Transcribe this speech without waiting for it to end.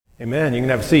Amen. You can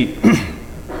have a seat.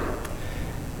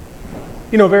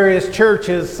 You know, various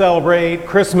churches celebrate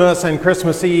Christmas and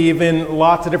Christmas Eve in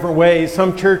lots of different ways.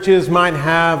 Some churches might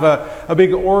have a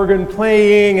big organ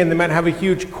playing, and they might have a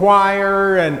huge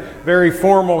choir and very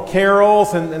formal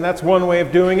carols, and that's one way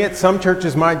of doing it. Some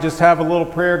churches might just have a little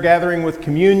prayer gathering with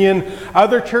communion.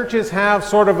 Other churches have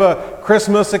sort of a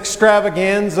Christmas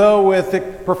extravaganza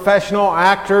with professional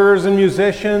actors and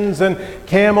musicians and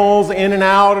camels in and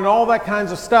out and all that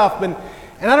kinds of stuff. And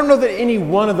I don't know that any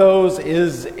one of those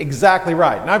is exactly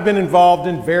right. And I've been involved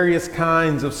in various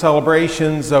kinds of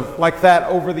celebrations like that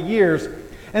over the years.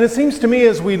 And it seems to me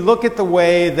as we look at the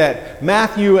way that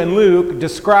Matthew and Luke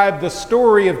describe the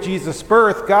story of Jesus'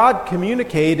 birth, God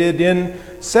communicated in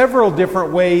several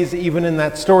different ways even in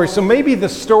that story. So maybe the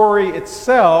story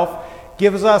itself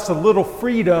gives us a little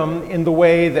freedom in the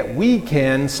way that we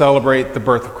can celebrate the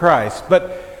birth of Christ.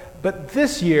 But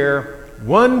this year,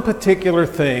 one particular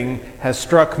thing has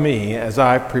struck me as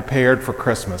I've prepared for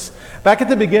Christmas. Back at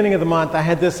the beginning of the month, I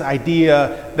had this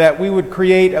idea that we would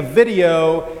create a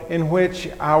video in which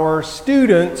our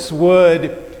students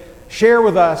would share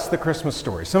with us the Christmas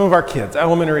story. Some of our kids,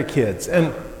 elementary kids.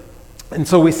 And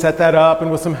so we set that up, and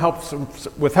with help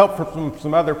from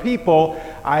some other people,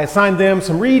 I assigned them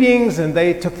some readings, and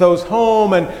they took those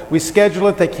home, and we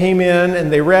scheduled it. They came in,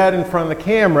 and they read in front of the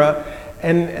camera,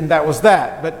 and that was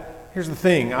that. But here's the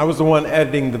thing, I was the one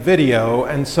editing the video,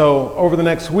 and so over the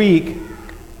next week,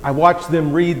 I watched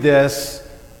them read this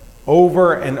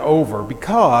over and over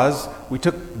because we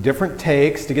took different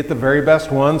takes to get the very best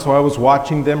one, so I was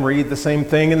watching them read the same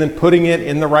thing and then putting it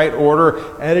in the right order,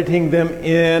 editing them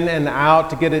in and out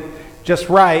to get it just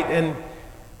right, and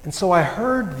so I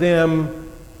heard them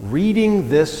reading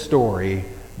this story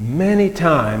many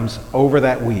times over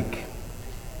that week.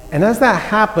 And as that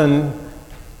happened,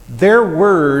 their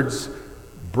words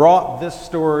brought this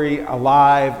story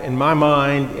alive in my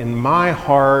mind, in my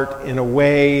heart, in a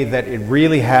way that it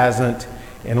really hasn't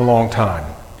in a long time.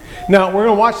 Now, we're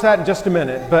going to watch that in just a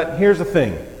minute, but here's the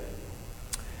thing.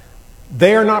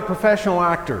 They are not professional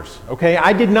actors, okay?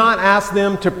 I did not ask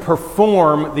them to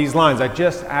perform these lines. I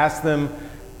just asked them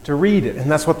to read it,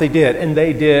 and that's what they did, and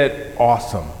they did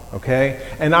awesome. Okay?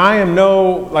 And I am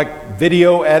no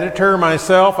video editor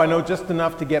myself. I know just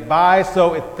enough to get by,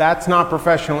 so that's not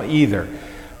professional either.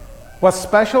 What's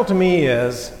special to me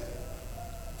is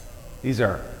these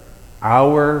are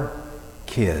our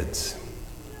kids.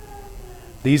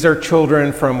 These are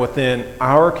children from within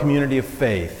our community of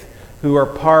faith who are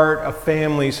part of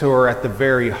families who are at the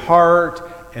very heart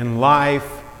and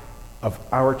life of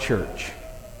our church.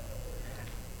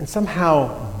 And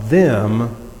somehow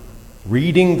them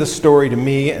reading the story to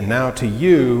me and now to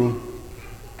you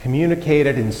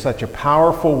communicated in such a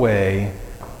powerful way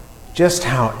just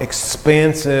how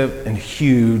expansive and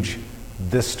huge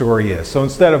this story is. So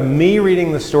instead of me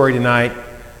reading the story tonight,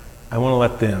 I want to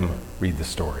let them read the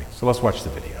story. So let's watch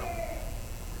the video.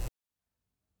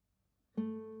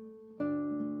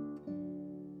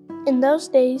 In those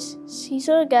days,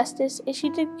 Caesar Augustus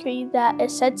issued a decree that a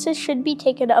census should be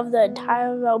taken of the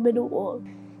entire Roman world.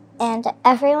 And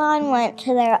everyone went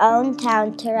to their own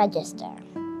town to register.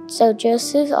 So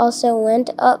Joseph also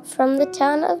went up from the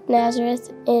town of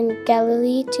Nazareth in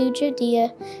Galilee to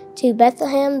Judea, to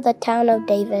Bethlehem, the town of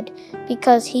David,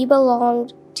 because he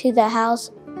belonged to the house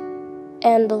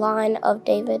and the line of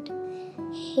David.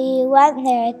 He went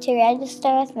there to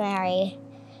register with Mary,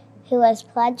 who was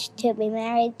pledged to be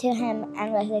married to him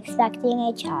and was expecting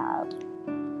a child.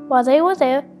 While they were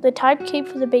there, the time came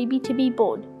for the baby to be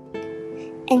born.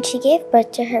 And she gave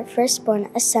birth to her firstborn,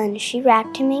 a son. She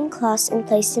wrapped him in cloths and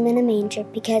placed him in a manger,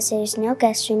 because there is no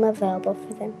guest room available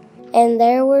for them. And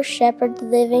there were shepherds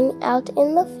living out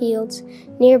in the fields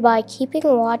nearby, keeping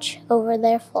watch over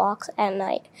their flocks at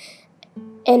night.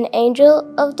 An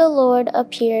angel of the Lord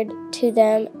appeared to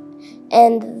them,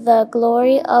 and the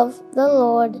glory of the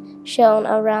Lord shone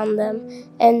around them,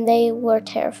 and they were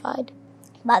terrified.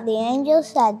 But the angel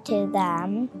said to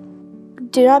them,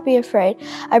 "Do not be afraid.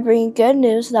 I bring you good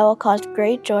news that will cause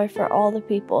great joy for all the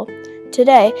people.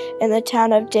 Today, in the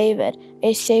town of David,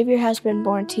 a Savior has been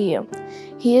born to you.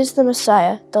 He is the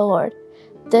Messiah, the Lord.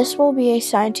 This will be a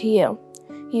sign to you.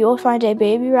 You will find a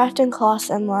baby wrapped in cloths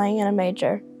and lying in a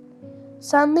manger."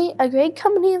 Suddenly, a great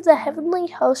company of the heavenly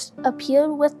host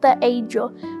appeared with the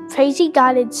angel, praising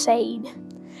God and saying,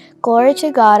 "Glory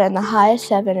to God in the highest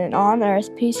heaven, and on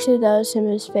earth peace to those in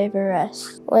whose favor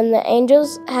rests." When the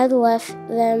angels had left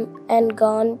them and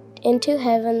gone into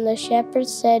heaven, the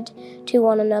shepherds said to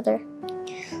one another,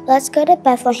 "Let's go to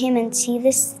Bethlehem and see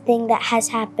this thing that has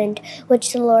happened,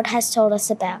 which the Lord has told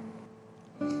us about."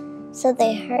 So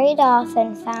they hurried off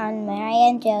and found Mary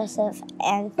and Joseph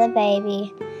and the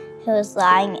baby who was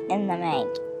lying in the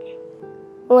manger.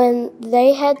 When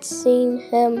they had seen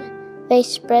him, they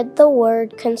spread the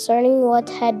word concerning what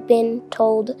had been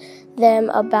told them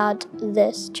about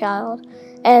this child,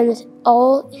 and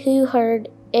all who heard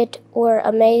it were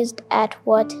amazed at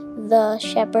what the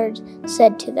shepherds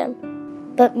said to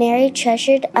them. But Mary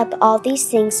treasured up all these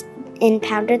things and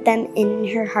pondered them in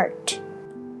her heart.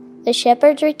 The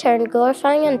shepherds returned,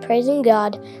 glorifying and praising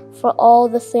God for all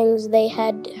the things they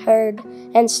had heard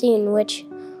and seen, which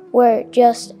were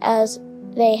just as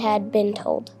they had been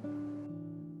told.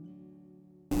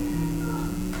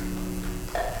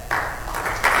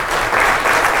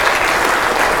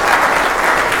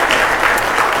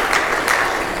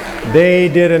 They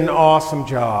did an awesome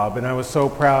job, and I was so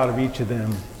proud of each of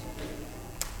them.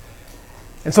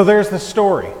 And so there's the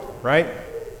story, right?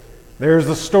 There's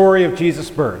the story of Jesus'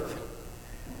 birth.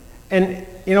 And,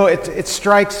 you know, it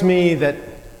strikes me that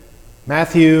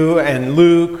Matthew and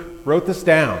Luke wrote this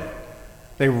down.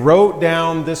 They wrote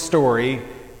down this story,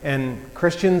 and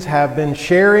Christians have been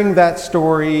sharing that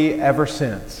story ever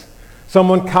since.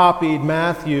 Someone copied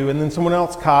Matthew, and then someone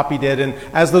else copied it. And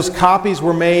as those copies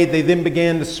were made, they then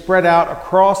began to spread out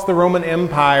across the Roman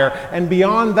Empire and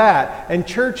beyond that. And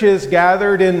churches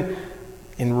gathered in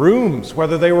rooms,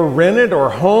 whether they were rented or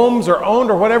homes or owned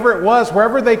or whatever it was,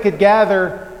 wherever they could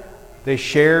gather, they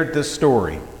shared the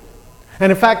story.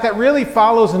 And in fact, that really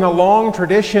follows in a long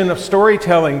tradition of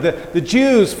storytelling. The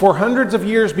Jews, for hundreds of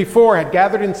years before, had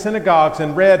gathered in synagogues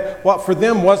and read what for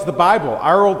them was the Bible,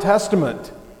 our Old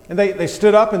Testament. And they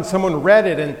stood up and someone read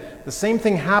it, and the same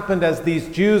thing happened as these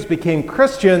Jews became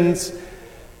Christians.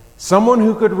 Someone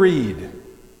who could read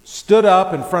stood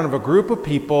up in front of a group of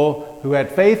people who had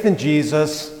faith in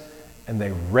Jesus, and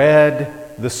they read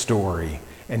the story.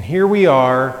 And here we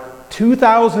are,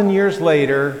 2,000 years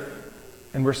later,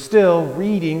 and we're still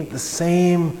reading the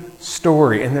same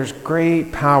story, and there's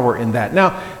great power in that.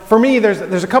 Now, for me,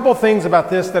 there's a couple of things about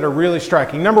this that are really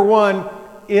striking. Number one,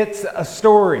 it's a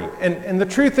story. And the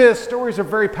truth is, stories are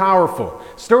very powerful.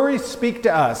 Stories speak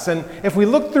to us. And if we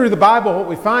look through the Bible, what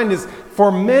we find is, for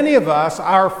many of us,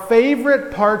 our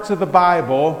favorite parts of the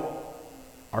Bible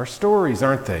are stories,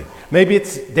 aren't they? Maybe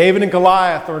it's David and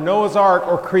Goliath, or Noah's Ark,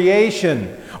 or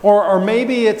creation. Or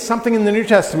maybe it's something in the New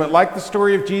Testament, like the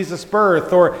story of Jesus'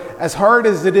 birth. Or, as hard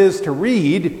as it is to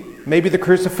read, maybe the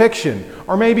crucifixion,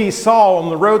 or maybe Saul on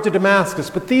the road to Damascus.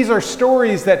 But these are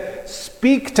stories that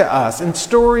speak to us, and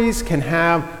stories can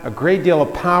have a great deal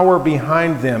of power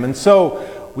behind them. And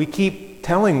so we keep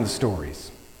telling the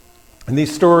stories. And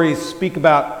these stories speak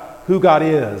about who God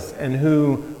is and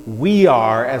who we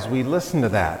are as we listen to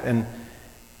that. And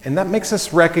that makes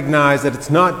us recognize that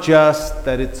it's not just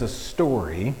that it's a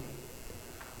story,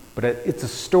 but it's a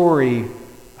story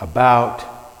about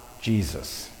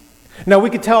Jesus. Now, we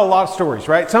could tell a lot of stories,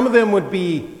 right? Some of them would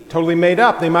be totally made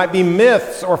up. They might be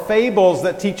myths or fables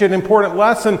that teach an important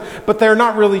lesson, but they're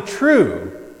not really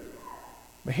true.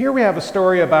 But here we have a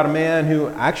story about a man who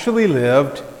actually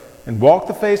lived and walked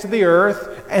the face of the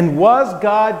earth and was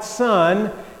God's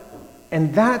son,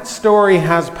 and that story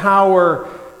has power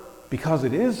because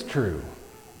it is true.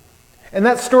 And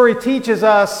that story teaches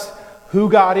us who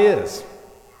God is.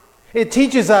 It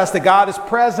teaches us that God is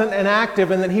present and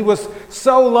active, and that He was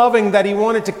so loving that He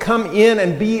wanted to come in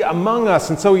and be among us.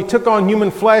 And so He took on human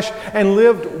flesh and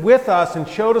lived with us and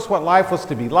showed us what life was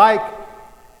to be like.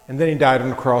 And then He died on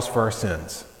the cross for our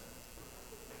sins.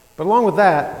 But along with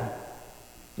that,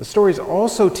 the stories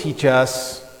also teach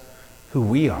us who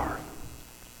we are.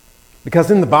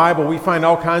 Because in the Bible, we find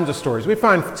all kinds of stories. We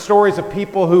find stories of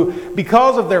people who,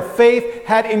 because of their faith,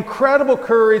 had incredible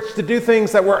courage to do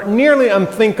things that were nearly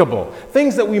unthinkable.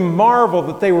 Things that we marvel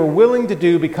that they were willing to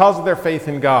do because of their faith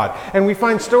in God. And we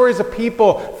find stories of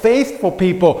people, faithful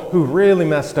people, who really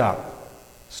messed up.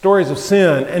 Stories of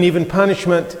sin and even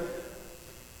punishment.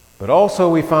 But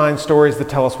also we find stories that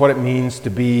tell us what it means to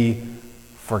be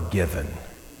forgiven.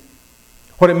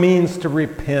 What it means to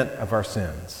repent of our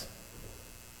sins.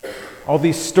 All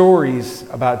these stories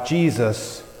about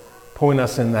Jesus point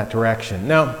us in that direction.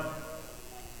 Now,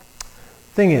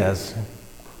 the thing is,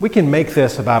 we can make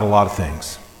this about a lot of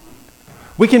things.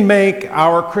 We can make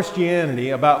our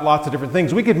Christianity about lots of different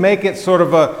things. We could make it sort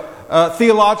of a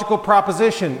theological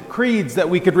proposition, creeds that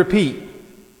we could repeat.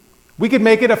 We could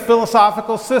make it a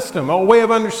philosophical system, a way of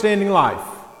understanding life.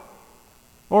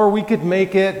 Or we could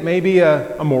make it maybe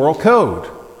a moral code.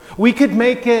 We could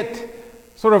make it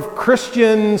sort of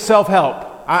Christian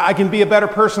self-help. I can be a better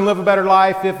person, live a better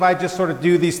life if I just sort of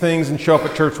do these things and show up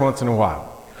at church once in a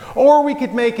while. Or we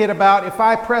could make it about if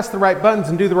I press the right buttons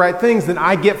and do the right things, then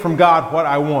I get from God what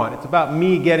I want. It's about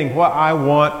me getting what I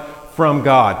want from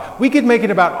God. We could make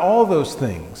it about all those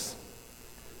things.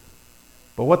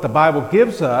 But what the Bible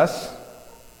gives us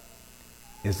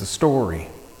is the story.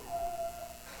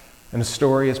 And the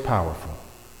story is powerful.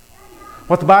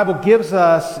 What the Bible gives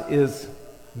us is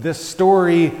this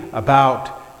story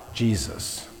about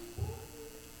Jesus.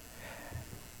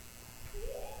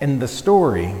 And the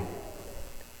story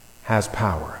has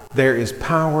power. There is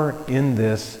power in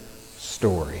this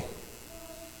story.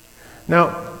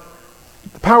 Now,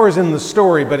 the power is in the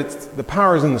story, but the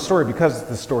power is in the story because it's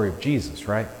the story of Jesus,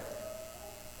 right?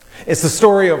 It's the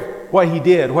story of what he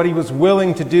did, what he was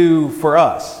willing to do for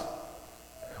us.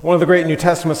 One of the great New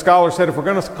Testament scholars said if we're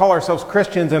going to call ourselves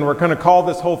Christians and we're going to call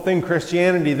this whole thing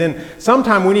Christianity, then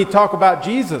sometime we need to talk about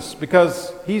Jesus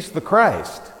because he's the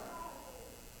Christ.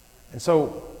 And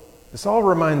so this all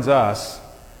reminds us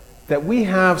that we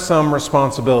have some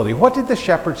responsibility. What did the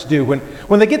shepherds do?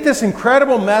 When they get this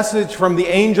incredible message from the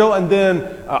angel and then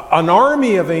an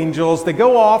army of angels, they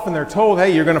go off and they're told,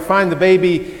 hey, you're going to find the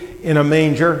baby in a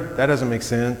manger. That doesn't make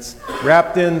sense.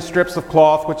 Wrapped in strips of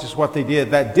cloth, which is what they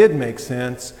did. That did make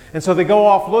sense. And so they go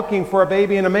off looking for a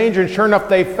baby in a manger, and sure enough,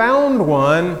 they found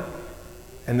one,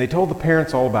 and they told the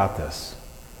parents all about this.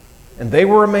 And they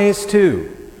were amazed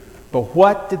too. But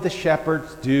what did the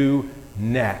shepherds do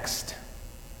next?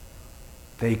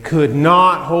 They could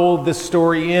not hold this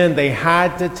story in. They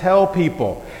had to tell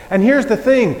people. And here's the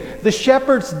thing. The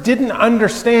shepherds didn't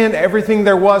understand everything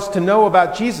there was to know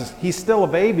about Jesus. He's still a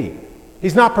baby.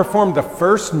 He's not performed the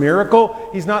first miracle.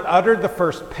 He's not uttered the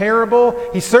first parable.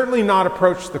 He's certainly not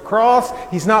approached the cross.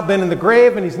 He's not been in the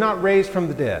grave, and he's not raised from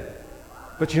the dead.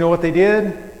 But you know what they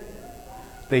did?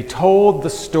 They told the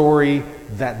story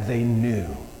that they knew.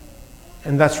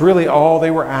 And that's really all they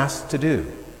were asked to do.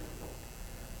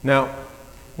 Now,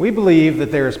 we believe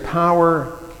that there is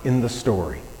power in the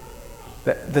story.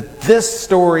 That this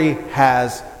story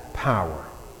has power.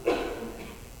 But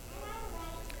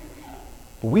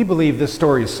we believe this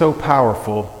story is so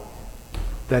powerful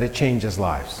that it changes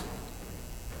lives.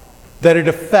 That it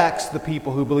affects the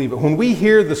people who believe it. When we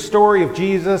hear the story of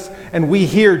Jesus and we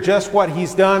hear just what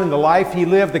he's done and the life he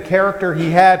lived, the character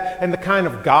he had, and the kind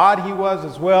of God he was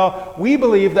as well, we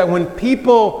believe that when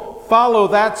people follow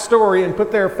that story and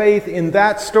put their faith in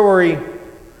that story,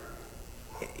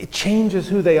 it changes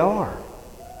who they are.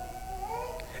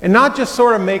 And not just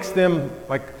sort of makes them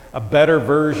like a better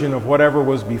version of whatever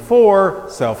was before,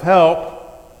 self-help,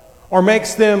 or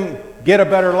makes them get a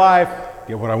better life,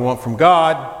 get what I want from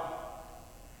God.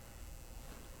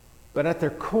 But at their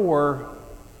core,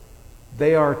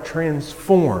 they are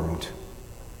transformed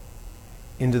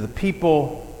into the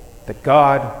people that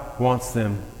God wants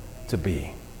them to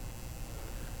be.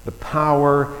 The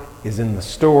power is in the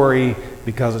story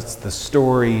because it's the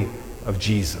story of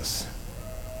Jesus.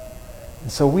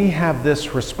 And so we have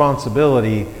this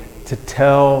responsibility to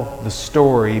tell the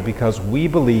story because we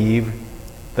believe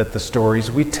that the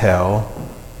stories we tell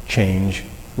change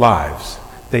lives.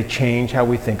 They change how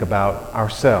we think about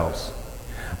ourselves.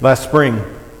 Last spring,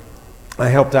 I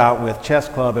helped out with chess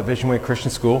club at Vision Way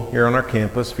Christian School here on our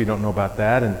campus, if you don't know about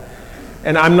that.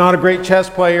 And I'm not a great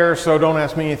chess player, so don't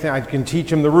ask me anything. I can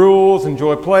teach them the rules,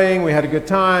 enjoy playing. We had a good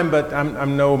time, but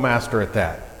I'm no master at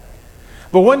that.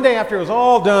 But one day after it was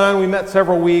all done, we met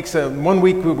several weeks. One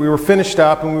week we were finished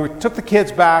up, and we took the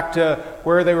kids back to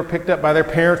where they were picked up by their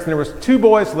parents. And there was 2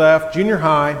 boys left, junior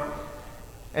high,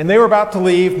 and they were about to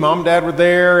leave. Mom and Dad were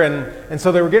there, and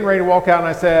so they were getting ready to walk out. And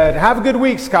I said, "Have a good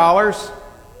week, scholars."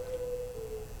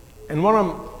 And one of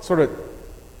them sort of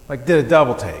like did a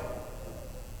double take.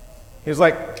 He was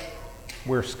like,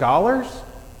 "We're scholars?"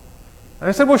 And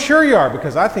I said, "Well, sure you are,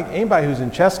 because I think anybody who's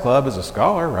in chess club is a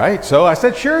scholar, right?" So I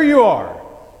said, "Sure you are."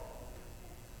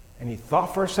 And he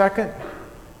thought for a second,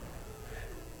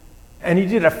 and he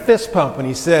did a fist pump, and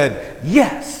he said,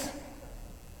 "Yes,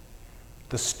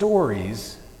 the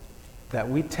stories that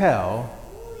we tell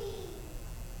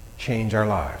change our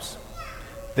lives.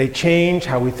 They change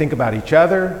how we think about each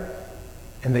other,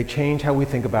 and they change how we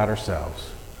think about ourselves.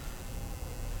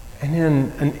 And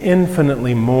in an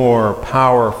infinitely more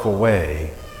powerful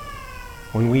way,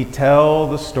 when we tell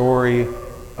the story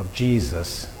of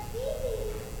Jesus,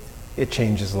 it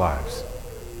changes lives."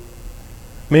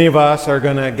 Many of us are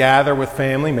going to gather with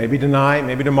family, maybe tonight,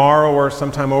 maybe tomorrow, or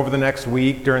sometime over the next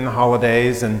week during the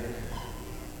holidays, and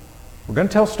we're going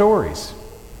to tell stories.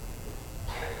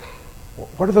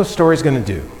 What are those stories going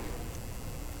to do?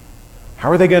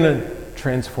 How are they going to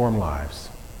transform lives?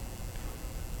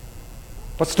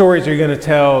 What stories are you going to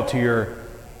tell to your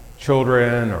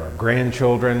children or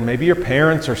grandchildren, maybe your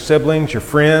parents or siblings, your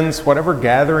friends, whatever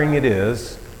gathering it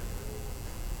is,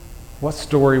 what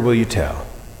story will you tell?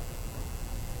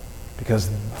 Because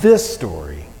this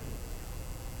story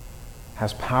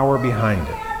has power behind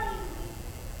it,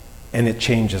 and it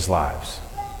changes lives.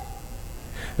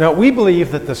 Now, we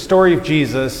believe that the story of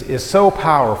Jesus is so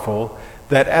powerful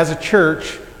that as a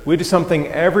church, we do something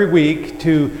every week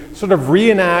to sort of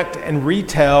reenact and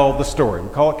retell the story. We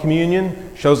call it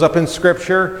communion, shows up in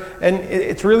Scripture, and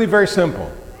it's really very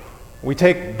simple. We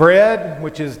take bread,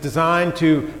 which is designed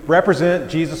to represent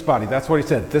Jesus' body. That's what he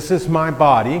said, this is my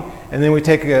body. And then we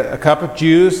take a cup of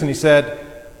juice, and he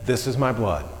said, this is my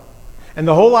blood. And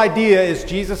the whole idea is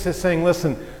Jesus is saying,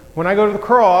 listen, when I go to the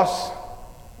cross,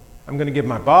 I'm going to give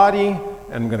my body,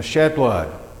 and I'm going to shed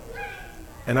blood.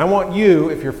 And I want you,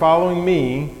 if you're following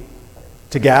me,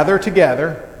 to gather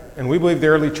together, and we believe the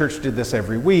early church did this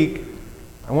every week.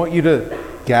 I want you to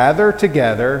gather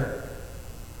together,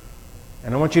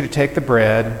 and I want you to take the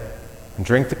bread and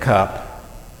drink the cup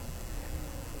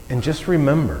and just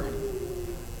remember.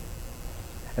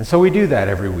 And so we do that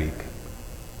every week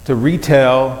to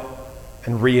retell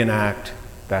and reenact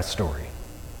that story.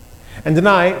 And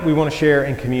tonight we want to share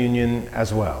in communion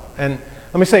as well. And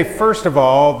let me say first of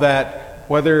all that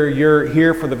whether you're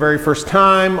here for the very first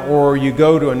time or you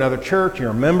go to another church, you're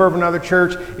a member of another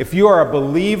church, if you are a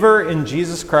believer in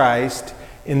Jesus Christ,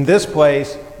 in this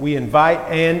place, we invite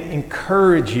and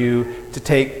encourage you to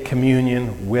take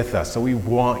communion with us. So we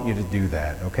want you to do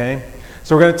that, okay?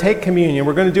 So we're going to take communion.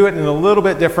 We're going to do it in a little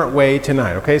bit different way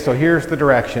tonight, okay? So here's the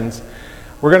directions.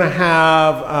 We're going to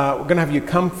have you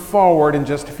come forward in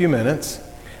just a few minutes,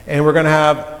 and we're going to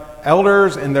have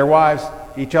elders and their wives.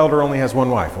 Each elder only has one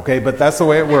wife, okay? But that's the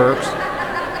way it works.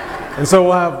 And so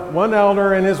we'll have one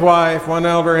elder and his wife, one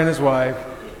elder and his wife,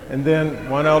 and then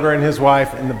one elder and his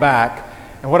wife in the back.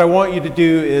 And what I want you to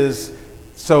do is,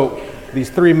 so these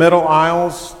three middle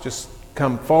aisles, just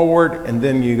come forward, and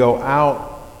then you go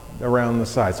out around the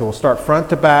side. So we'll start front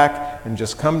to back and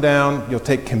just come down. You'll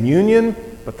take communion,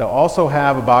 but they'll also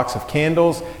have a box of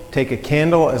candles. Take a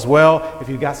candle as well. If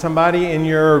you've got somebody in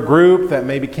your group that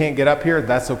maybe can't get up here,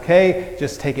 that's okay.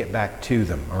 Just take it back to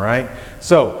them, all right?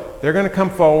 So they're going to come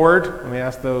forward. Let me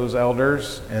ask those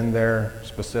elders and their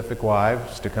specific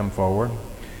wives to come forward.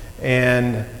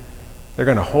 And they're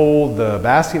going to hold the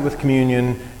basket with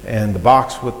communion and the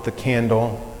box with the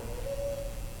candle.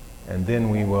 And then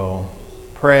we will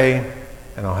pray,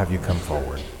 and I'll have you come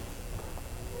forward.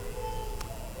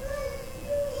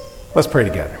 Let's pray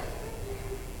together.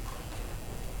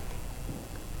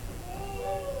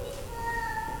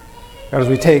 God, as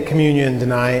we take communion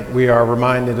tonight, we are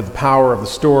reminded of the power of the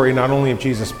story, not only of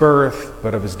Jesus' birth,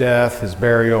 but of his death, his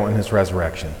burial, and his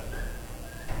resurrection.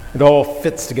 It all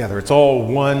fits together. It's all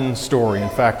one story. In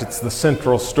fact, it's the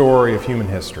central story of human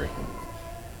history.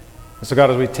 And so, God,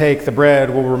 as we take the bread,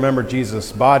 we'll remember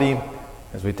Jesus' body.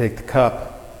 As we take the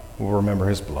cup, we'll remember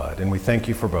his blood. And we thank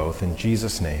you for both. In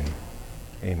Jesus' name,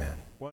 amen.